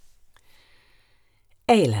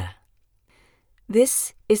Ayla.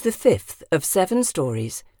 This is the 5th of 7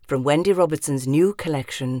 stories from Wendy Robertson's new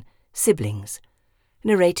collection, Siblings,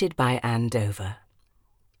 narrated by Anne Dover.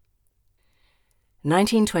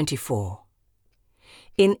 1924.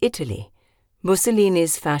 In Italy,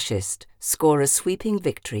 Mussolini's fascists score a sweeping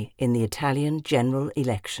victory in the Italian general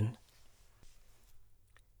election.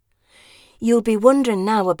 You'll be wondering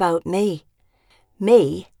now about me.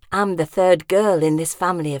 I'm the 3rd girl in this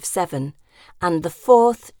family of 7, and the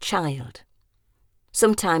 4th child.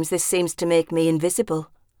 Sometimes this seems to make me invisible.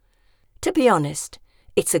 To be honest,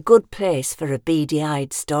 it's a good place for a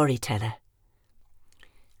beady-eyed storyteller.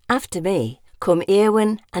 After me come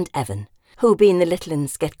Eowyn and Evan, who being the little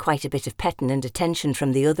uns get quite a bit of petting and attention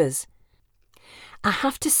from the others. I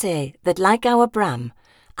have to say that like our Bram,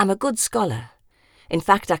 I'm a good scholar. In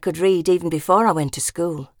fact, I could read even before I went to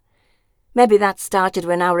school. Maybe that started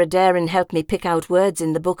when our Adairn helped me pick out words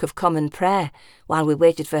in the Book of Common Prayer while we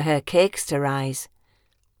waited for her cakes to rise.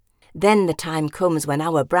 Then the time comes when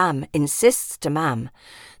our Bram insists to Mam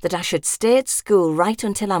that I should stay at school right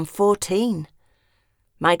until I'm 14.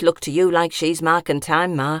 Might look to you like she's marking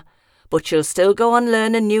time, Ma, but she'll still go on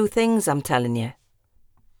learning new things, I'm telling you.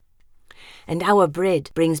 And our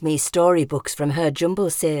Brid brings me storybooks from her jumble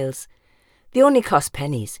sales. They only cost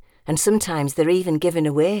pennies, and sometimes they're even given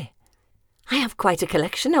away. I have quite a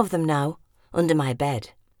collection of them now, under my bed.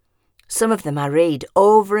 Some of them I read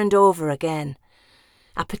over and over again.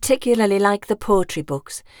 I particularly like the poetry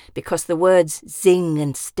books because the words zing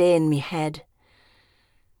and stay in me head.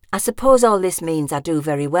 I suppose all this means I do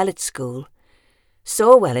very well at school.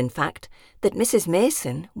 So well, in fact, that Mrs.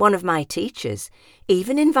 Mason, one of my teachers,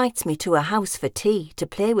 even invites me to her house for tea to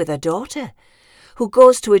play with her daughter, who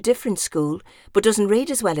goes to a different school but doesn't read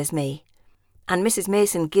as well as me. And Mrs.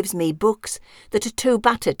 Mason gives me books that are too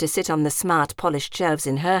battered to sit on the smart polished shelves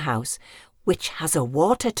in her house, which has a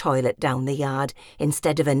water toilet down the yard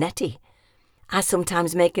instead of a netty. I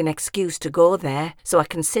sometimes make an excuse to go there so I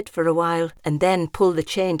can sit for a while and then pull the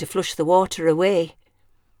chain to flush the water away.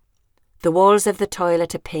 The walls of the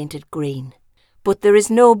toilet are painted green, but there is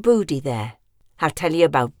no Boody there. I'll tell you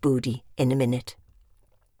about Boody in a minute.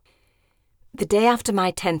 The day after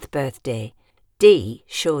my 10th birthday, Dee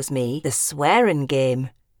shows me the swearing game.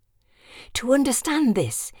 To understand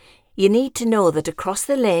this, you need to know that across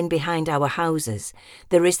the lane behind our houses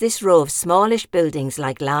there is this row of smallish buildings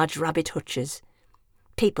like large rabbit hutches.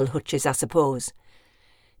 People hutches, I suppose.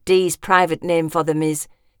 Dee's private name for them is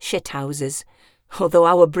shithouses, although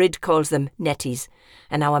our Brid calls them netties,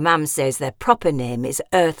 and our mam says their proper name is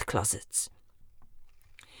earth closets.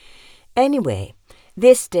 Anyway,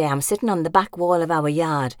 this day I'm sitting on the back wall of our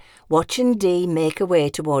yard, watching Dee make her way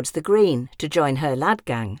towards the green to join her lad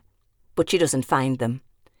gang. But she doesn't find them.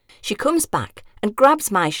 She comes back and grabs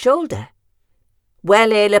my shoulder. "Well,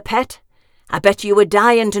 Ayla, pet, I bet you were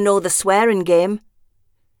dying to know the swearing game."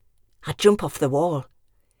 I jump off the wall.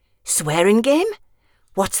 "Swearing game?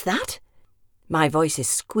 What's that?" My voice is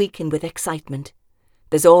squeaking with excitement.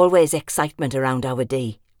 There's always excitement around our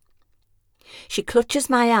Dee. She clutches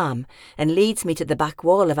my arm and leads me to the back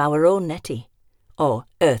wall of our own netty, or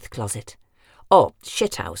earth closet, or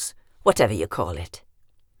shithouse, whatever you call it.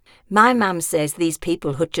 My mam says these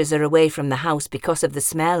people hutches are away from the house because of the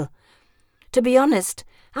smell. To be honest,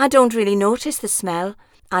 I don't really notice the smell,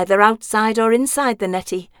 either outside or inside the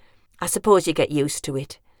netty. I suppose you get used to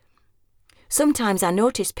it. Sometimes I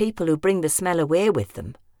notice people who bring the smell away with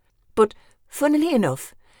them. But, funnily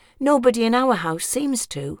enough, nobody in our house seems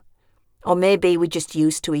to. Or maybe we're just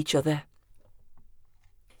used to each other.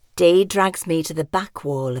 Dee drags me to the back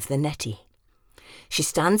wall of the netty. She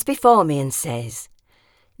stands before me and says,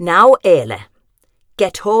 "Now, Ayla,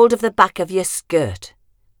 get hold of the back of your skirt."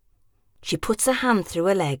 She puts her hand through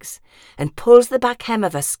her legs and pulls the back hem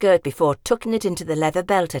of her skirt before tucking it into the leather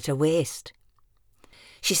belt at her waist.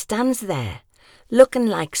 She stands there, looking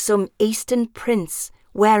like some Eastern prince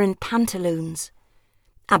wearing pantaloons.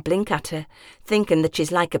 I blink at her, thinking that she's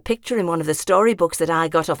like a picture in one of the storybooks that I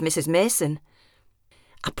got off Mrs. Mason.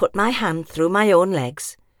 I put my hand through my own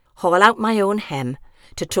legs, haul out my own hem,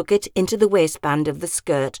 to tuck it into the waistband of the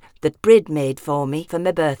skirt that Brid made for me for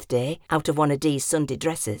my birthday out of one of Dee's Sunday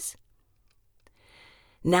dresses.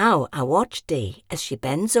 Now I watch Dee as she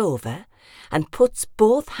bends over and puts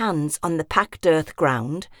both hands on the packed earth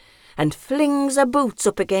ground and flings her boots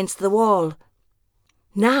up against the wall.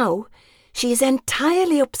 Now she is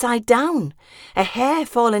entirely upside down, her hair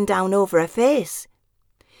falling down over her face.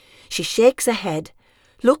 She shakes her head,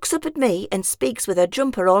 looks up at me and speaks with her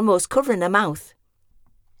jumper almost covering her mouth.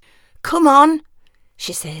 "Come on,"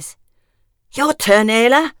 she says. "Your turn,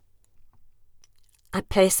 Ayla." I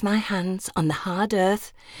place my hands on the hard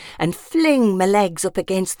earth and fling my legs up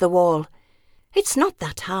against the wall. It's not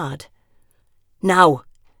that hard. Now,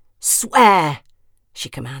 swear, she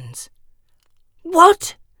commands.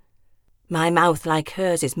 What? My mouth, like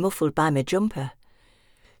hers, is muffled by my jumper.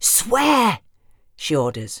 Swear, she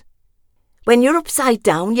orders. When you're upside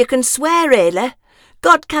down, you can swear, Ayla.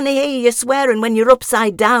 God can't hear you swearing when you're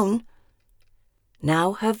upside down.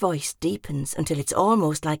 Now her voice deepens until it's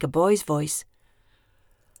almost like a boy's voice.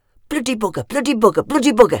 Bloody bugger, bloody bugger,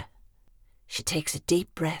 bloody bugger. She takes a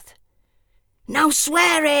deep breath. Now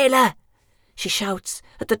swear, Ayla, she shouts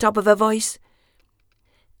at the top of her voice.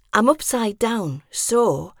 I'm upside down,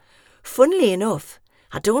 so, funnily enough,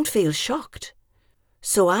 I don't feel shocked.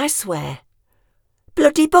 So I swear.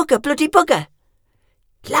 Bloody bugger, bloody bugger.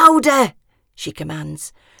 Louder, she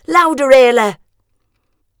commands. Louder, Ayla.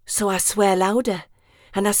 So I swear louder,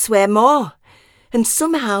 and I swear more, and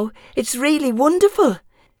somehow it's really wonderful.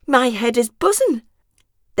 My head is buzzing.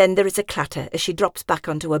 Then there is a clatter as she drops back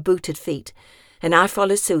onto her booted feet, and I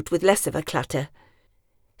follow suit with less of a clatter.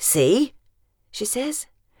 See, she says,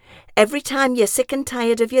 every time you're sick and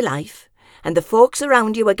tired of your life, and the folks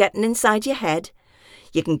around you are getting inside your head,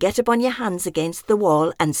 you can get up on your hands against the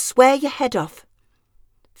wall and swear your head off.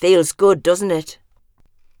 Feels good, doesn't it?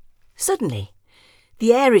 Suddenly,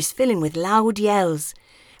 the air is filling with loud yells,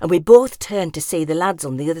 and we both turn to see the lads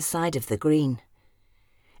on the other side of the green.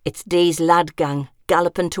 It's Dee's lad gang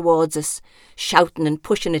galloping towards us, shouting and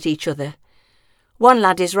pushing at each other. One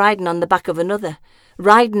lad is riding on the back of another,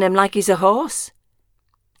 riding him like he's a horse.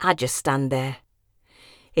 I just stand there.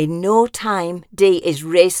 In no time, Dee is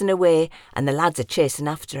racing away and the lads are chasing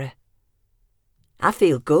after her. I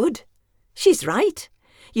feel good. She's right.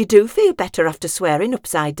 You do feel better after swearing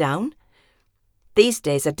upside down. These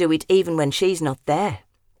days I do it even when she's not there.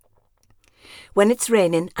 When it's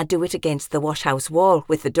raining, I do it against the washhouse wall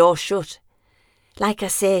with the door shut. Like I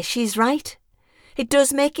say, she's right. It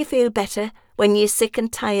does make you feel better when you're sick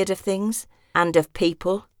and tired of things and of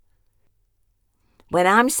people. When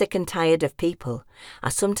I'm sick and tired of people, I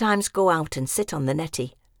sometimes go out and sit on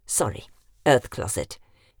the earth closet,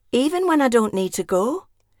 even when I don't need to go.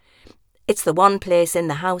 It's the one place in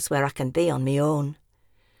the house where I can be on my own.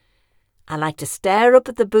 I like to stare up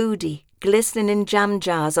at the booty glistening in jam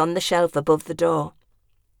jars on the shelf above the door.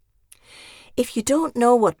 If you don't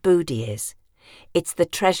know what booty is, it's the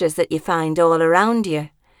treasures that you find all around you.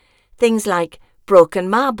 Things like broken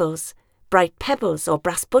marbles, bright pebbles or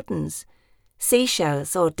brass buttons,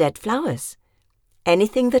 seashells or dead flowers.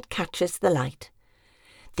 Anything that catches the light.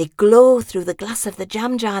 They glow through the glass of the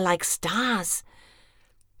jam jar like stars.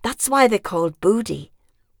 That's why they're called booty,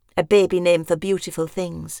 a baby name for beautiful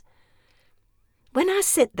things. When I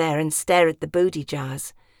sit there and stare at the booty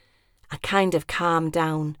jars, I kind of calm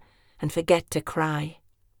down and forget to cry.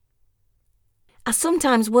 I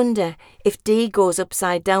sometimes wonder if Dee goes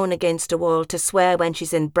upside down against a wall to swear when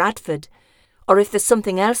she's in Bradford, or if there's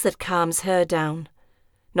something else that calms her down.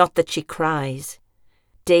 Not that she cries.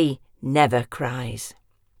 Dee never cries.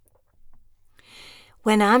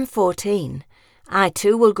 When I'm 14, I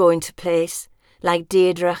too will go into place, like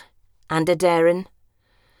Deirdre and Darren.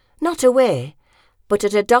 Not away, but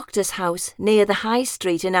at a doctor's house near the high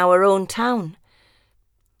street in our own town.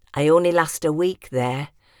 I only last a week there,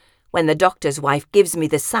 when the doctor's wife gives me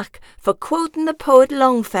the sack for quoting the poet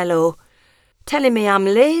Longfellow, telling me I'm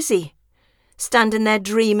lazy, standing there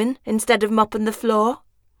dreaming instead of mopping the floor.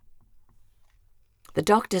 The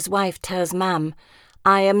doctor's wife tells Mam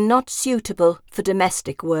I am not suitable for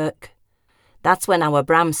domestic work. That's when our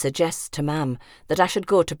Bram suggests to Mam that I should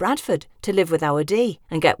go to Bradford to live with our Dee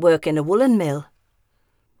and get work in a woolen mill.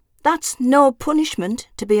 That's no punishment,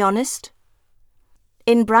 to be honest.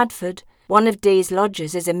 In Bradford, one of Dee's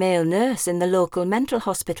lodgers is a male nurse in the local mental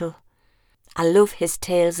hospital. I love his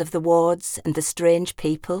tales of the wards and the strange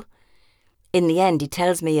people. In the end, he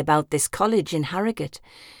tells me about this college in Harrogate,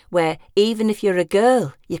 where even if you're a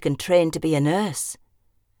girl, you can train to be a nurse.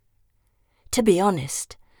 To be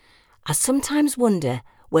honest, I sometimes wonder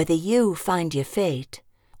whether you find your fate,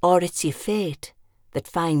 or it's your fate that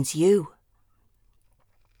finds you.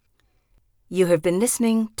 You have been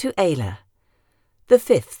listening to Ayla, the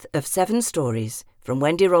 5th of 7 stories from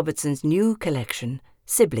Wendy Robertson's new collection,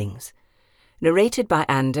 Siblings, narrated by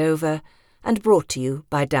Anne Dover and brought to you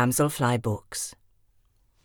by Damselfly Books.